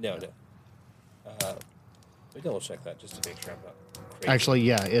 No. Let me double check that just to make sure I'm not crazy. Actually,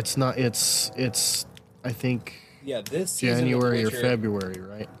 yeah, it's not. It's. I think. Yeah, this season January or February,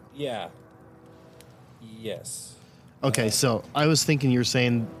 right? Yeah. Yes. Okay, so I was thinking you're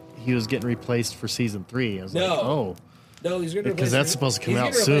saying he was getting replaced for season 3. I was like, oh. No, he's going to because that's supposed to come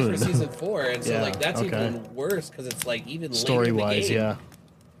out soon. For season 4, and so like that's okay. even worse because it's like even story-wise, later in the game. Yeah.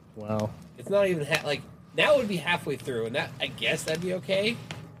 Wow. It's not even like now it would be halfway through, and that I guess that'd be okay.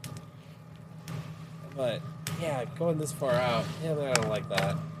 But yeah, going this far out, yeah, I don't like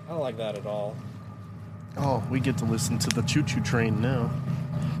that. I don't like that at all. Oh, we get to listen to the choo-choo train now.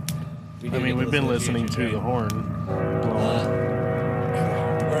 We've been listening to the horn.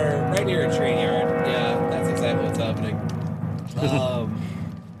 We're right near a train yard. Yeah, that's exactly what's happening.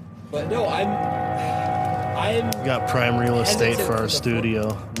 But no, I'm we got prime real estate for our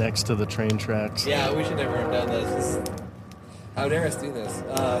studio next to the train tracks. Yeah, we should never have done this. How dare us do this?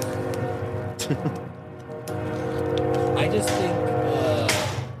 I just think.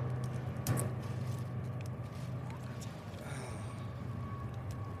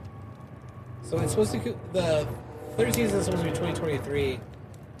 So it's supposed to the 3rd season is supposed to be 2023,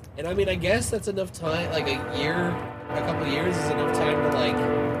 and I mean I guess that's enough time. Like a couple years is enough time to like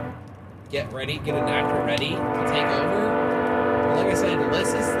get an actor ready to take over. But like I said,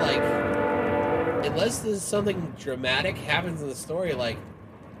 unless there's something dramatic happens in the story, like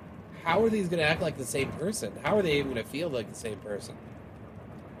how are these going to act like the same person? How are they even going to feel like the same person?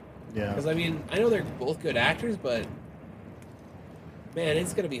 Yeah. Because I mean I know they're both good actors, but man,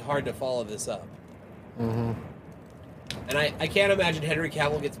 it's going to be hard to follow this up. Mm-hmm. And I can't imagine Henry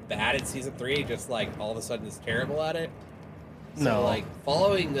Cavill gets bad at season 3, just like all of a sudden is terrible at it. So, no. like,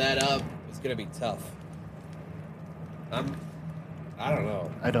 following that up is going to be tough. I don't know.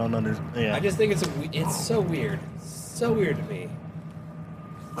 I don't understand. Yeah. I just think it's so weird. So weird to me.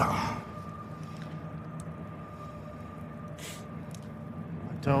 I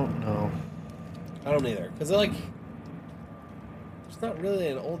don't know. I don't either. Because, like, it's not really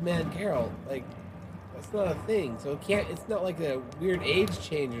an old man Carol. Like, that's not a thing. So it's not like a weird age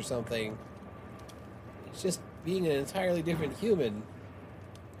change or something. It's just being an entirely different human.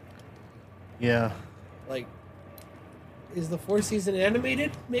 Yeah. Like, is the 4th season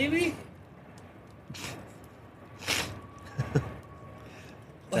animated, maybe?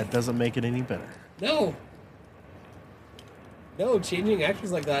 That doesn't make it any better. No, changing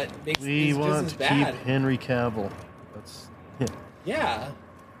actors like that makes we it want just as to bad. keep Henry Cavill. That's Yeah.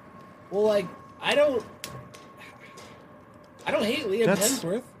 Well, like I don't hate Liam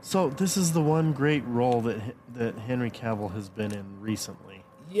Hemsworth. So this is the one great role that Henry Cavill has been in recently.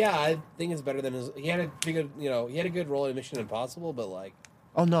 Yeah, I think it's better than he had a pretty good, he had a good role in Mission Impossible, but like.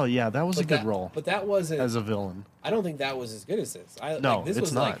 Oh no, yeah, that was a good role. But that wasn't as a villain. I don't think that was as good as this.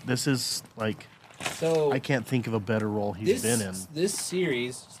 It's not. This is like. So I can't think of a better role he's been in. This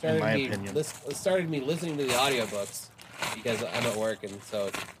series started me listening to the audiobooks because I'm at work and so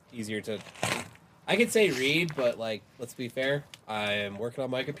it's easier to. I could say read, but like, let's be fair. I am working on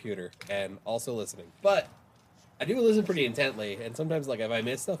my computer and also listening. But I do listen pretty intently, and sometimes, like, if I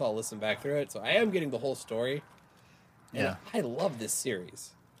miss stuff, I'll listen back through it. So I am getting the whole story. And yeah, I love this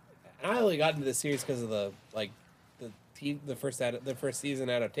series, and I only got into this series because of the first season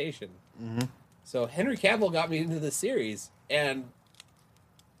adaptation. Mm-hmm. So Henry Cavill got me into the series, and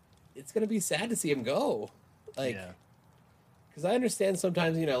it's gonna be sad to see him go. Like. Yeah. Because I understand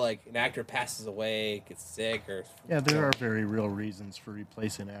sometimes, like an actor passes away, gets sick, or... Yeah, there are very real reasons for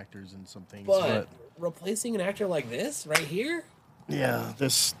replacing actors in some things. But replacing an actor like this, right here? Yeah,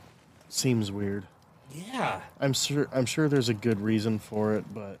 this seems weird. Yeah. I'm sure there's a good reason for it,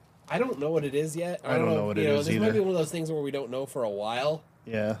 but... I don't know what it is yet. I don't know what it is this either. Might be one of those things where we don't know for a while.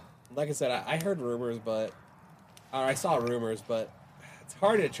 Yeah. Like I said, I heard rumors, or I saw rumors, but it's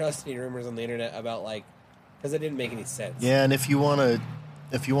hard to trust any rumors on the internet about, like... Because it didn't make any sense. Yeah, and if you want to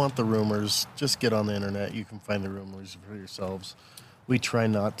if you want the rumors, just get on the internet. You can find the rumors for yourselves. We try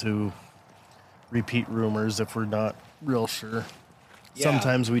not to repeat rumors if we're not real sure. Yeah.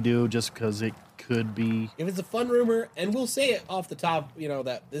 Sometimes we do, just because it could be. If it's a fun rumor, and we'll say it off the top,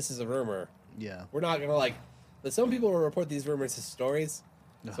 that this is a rumor. Yeah. We're not gonna but some people will report these rumors as stories,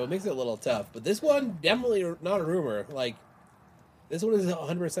 so it makes it a little tough. But this one, definitely not a rumor. Like, this one is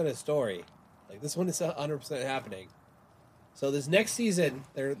 100% a story. Like, this one is 100% happening. So this next season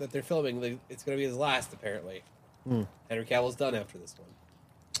that they're filming, it's going to be his last, apparently. Henry Cavill's done after this one.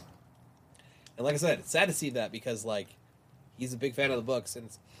 And like I said, it's sad to see that because, he's a big fan of the books, and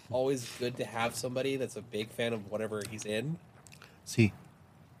it's always good to have somebody that's a big fan of whatever he's in. See,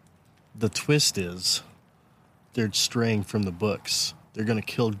 the twist is they're straying from the books. They're going to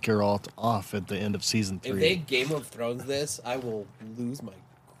kill Geralt off at the end of season 3. If they Game of Thrones this, I will lose my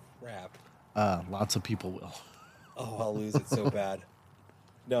crap. Lots of people will. Oh, I'll lose it so bad.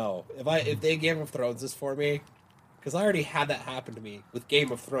 No, if they Game of Thrones this for me, because I already had that happen to me with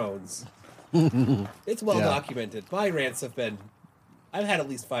Game of Thrones. It's well documented. My rants have been... I've had at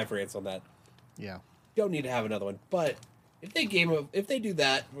least 5 rants on that. Yeah. Don't need to have another one. But if they do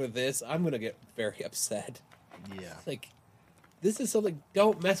that with this, I'm going to get very upset. Yeah. This is something,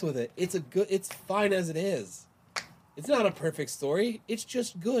 don't mess with it. It's fine as it is. It's not a perfect story. It's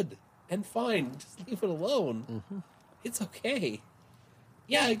just good and fine. Just leave it alone. Mm-hmm. It's okay.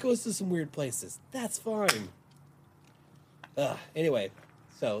 Yeah, it goes to some weird places. That's fine. Anyway,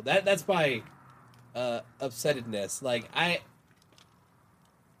 so that's my upsettedness.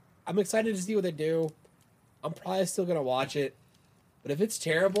 I'm excited to see what they do. I'm probably still gonna watch it, but if it's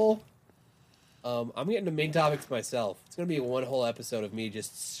terrible, I'm getting the main topics myself. It's gonna be one whole episode of me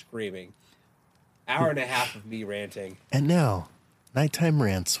just screaming, hour and a half of me ranting. And now, nighttime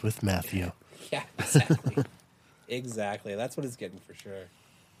rants with Matthew. Yeah, exactly. Exactly. That's what it's getting for sure.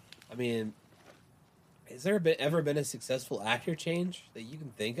 I mean, has there ever been a successful actor change that you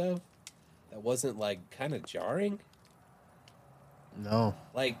can think of that wasn't kind of jarring? No.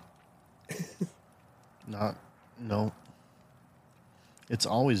 No. It's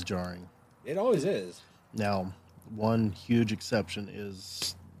always jarring. It always is. Now, one huge exception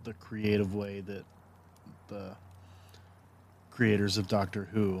is the creative way that the creators of Doctor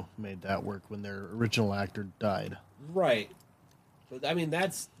Who made that work when their original actor died. Right. But I mean,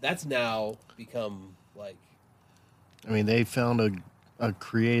 that's now become they found a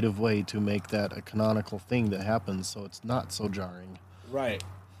creative way to make that a canonical thing that happens, so it's not so jarring. Right.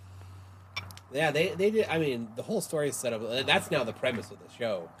 Yeah, they did. I mean, the whole story is set up. That's now the premise of the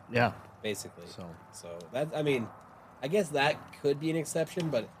show. Yeah. Basically. So that, I guess that could be an exception,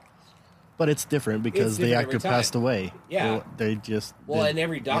 but it's different because the actor passed away. Yeah. They just and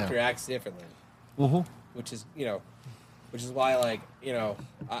every doctor acts differently. Mm-hmm. Which is why I like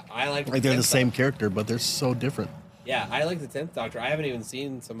they're the same character, but they're so different. Yeah, I like the 10th Doctor. I haven't even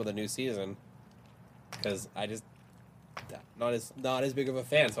seen some of the new season because I just not as big of a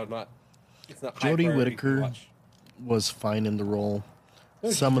fan, so I'm not. It's not. Jodie Whittaker was fine in the role.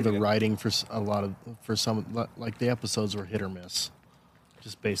 Some of the writing for some the episodes were hit or miss,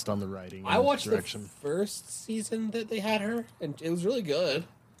 just based on the writing. I watched direction. The first season that they had her, and it was really good.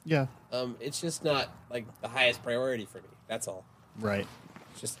 Yeah. It's just not the highest priority for me. That's all. Right.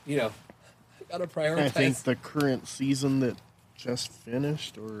 It's just gotta prioritize. I think the current season that just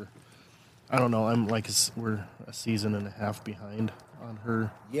finished, or I don't know, we're a season and a half behind on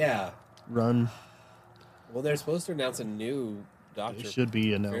her. Yeah. Run. Well, they're supposed to announce a new Doctor. It should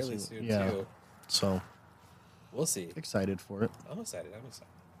be fairly soon too. So we'll see. Excited for it. I'm excited.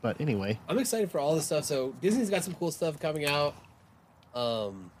 But anyway, I'm excited for all this stuff. So Disney's got some cool stuff coming out.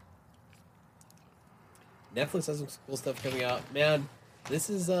 Netflix has some cool stuff coming out. Man, this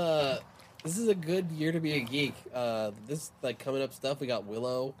is a good year to be a geek. This coming up stuff. We got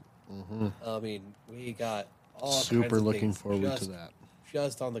Willow. Mm-hmm. I mean, we got all super kinds of looking things forward to that.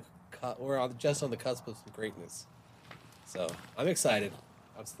 Just on the just on the cusp of some greatness. So I'm excited.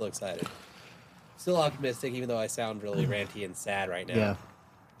 I'm still excited. Still optimistic, even though I sound really ranty and sad right now. Yeah.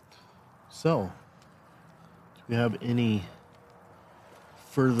 So, do we have any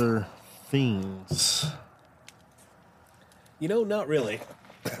further things? Not really.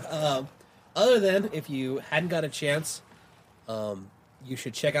 Other than if you hadn't got a chance, you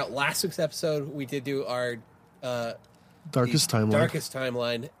should check out last week's episode. We did do our Darkest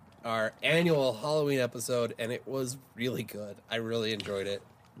Timeline, our annual Halloween episode, and it was really good. I really enjoyed it.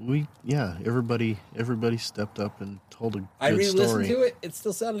 Everybody stepped up and told a good I re-listened story. to it. It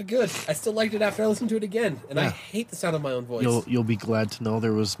still sounded good. I still liked it after I listened to it again, and I hate the sound of my own voice. You'll be glad to know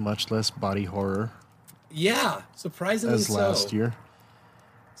there was much less body horror. Yeah, surprisingly as last year.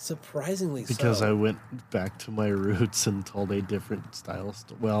 Surprisingly because so. I went back to my roots and told a different style.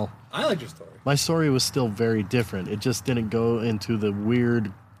 Well, I liked your story. My story was still very different. It just didn't go into the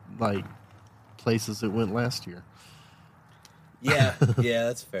weird, like, places it went last year. Yeah,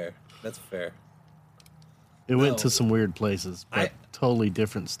 that's fair. That's fair. It went to some weird places, but totally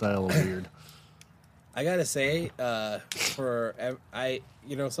different style of weird. I gotta say, something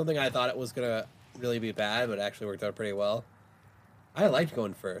I thought it was gonna really be bad, but it actually worked out pretty well. I liked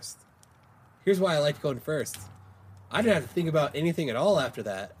going first. Here's why I liked going first. I didn't have to think about anything at all after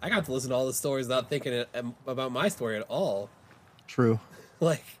that. I got to listen to all the stories without thinking about my story at all. True.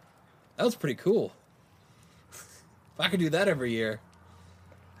 Like, that was pretty cool. If I could do that every year.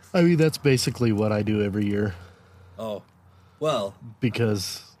 I mean, that's basically what I do every year. Oh, well.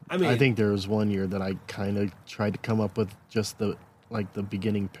 Because I think there was one year that I kind of tried to come up with just the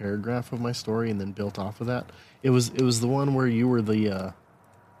beginning paragraph of my story and then built off of that. It was the one where you were the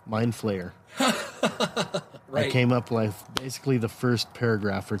mind flayer. Right. I came up with basically the first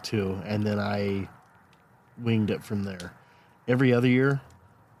paragraph or two, and then I winged it from there. Every other year,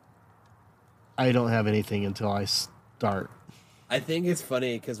 I don't have anything until I start. I think it's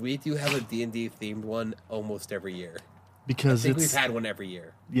funny because we do have a D&D themed one almost every year. Because I think we've had one every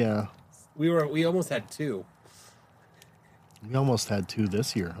year. Yeah. We almost had two. We almost had two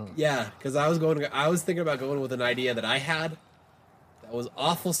this year, huh? Yeah, because I was thinking about going with an idea that I had that was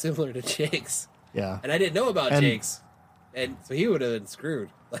awful similar to Jake's. Yeah. And I didn't know about Jake's. And so he would have been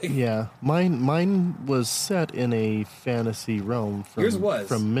screwed. Yeah. Mine was set in a fantasy realm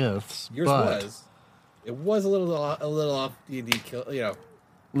from myths. Yours was. It was a little off D&D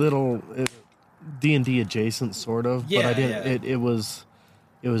little D&D adjacent sort of, yeah, but I didn't yeah.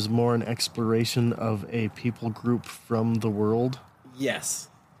 it was more an exploration of a people group from the world. Yes.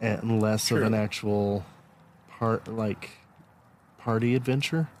 And less of an actual party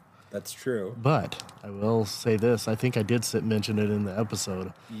adventure. That's true. But I will say this, I think I did mention it in the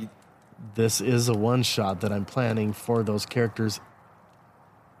episode. This is a one-shot that I'm planning for those characters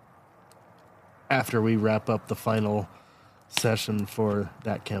after we wrap up the final session for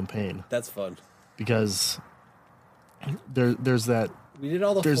that campaign. That's fun. Because there's that we did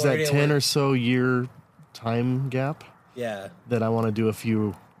all the there's that 10 or so year time gap. Yeah. That I want to do a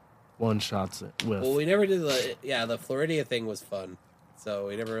few one-shots with. Well, we never did the Floridia thing was fun. So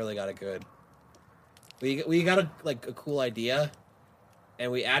we never really got it good. We got a cool idea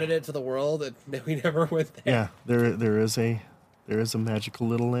and we added it to the world and we never went there. Yeah, there is a magical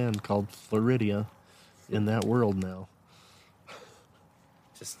little land called Floridia in that world now.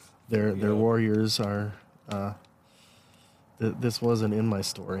 Just their warriors are this wasn't in my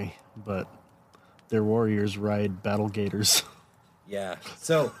story, but their warriors ride battle gators. Yeah.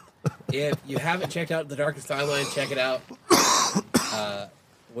 So if you haven't checked out The Darkest Timeline, check it out.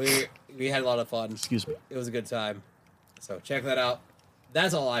 We had a lot of fun. Excuse me. It was a good time. So check that out.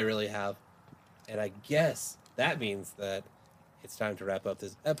 That's all I really have. And I guess that means that it's time to wrap up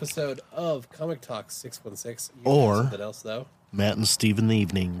this episode of Comic Talk 616. Or something else, though. Matt and Steve in the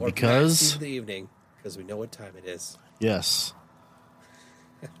evening. Or because Matt and Steve in the evening, because we know what time it is. Yes.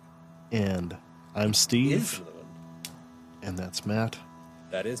 And I'm Steve. And that's Matt.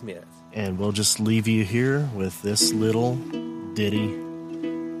 That is Matt. And we'll just leave you here with this little ditty.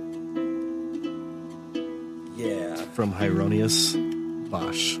 Yeah. From Hieronymus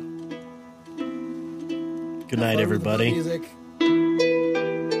Bosch. Good night, everybody. Music.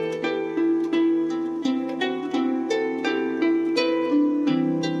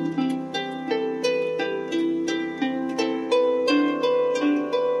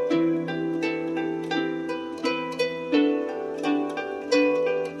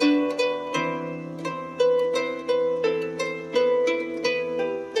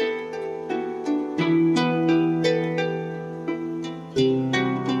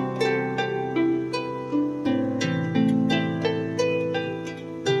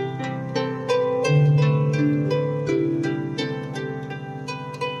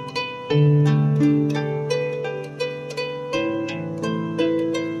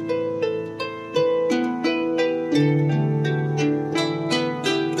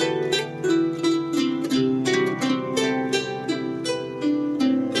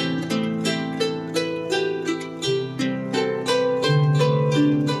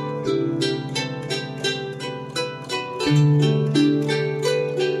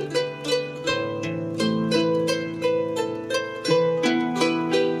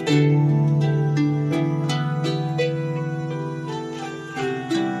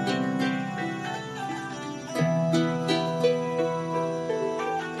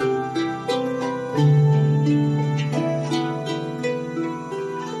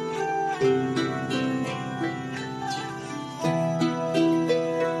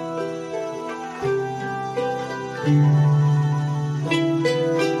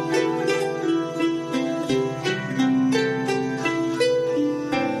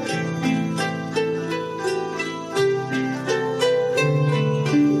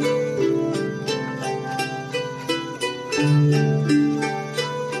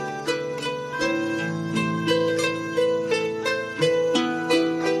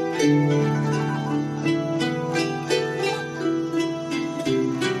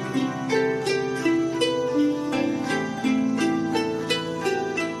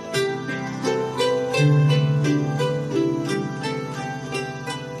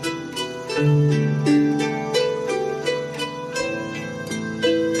 Thank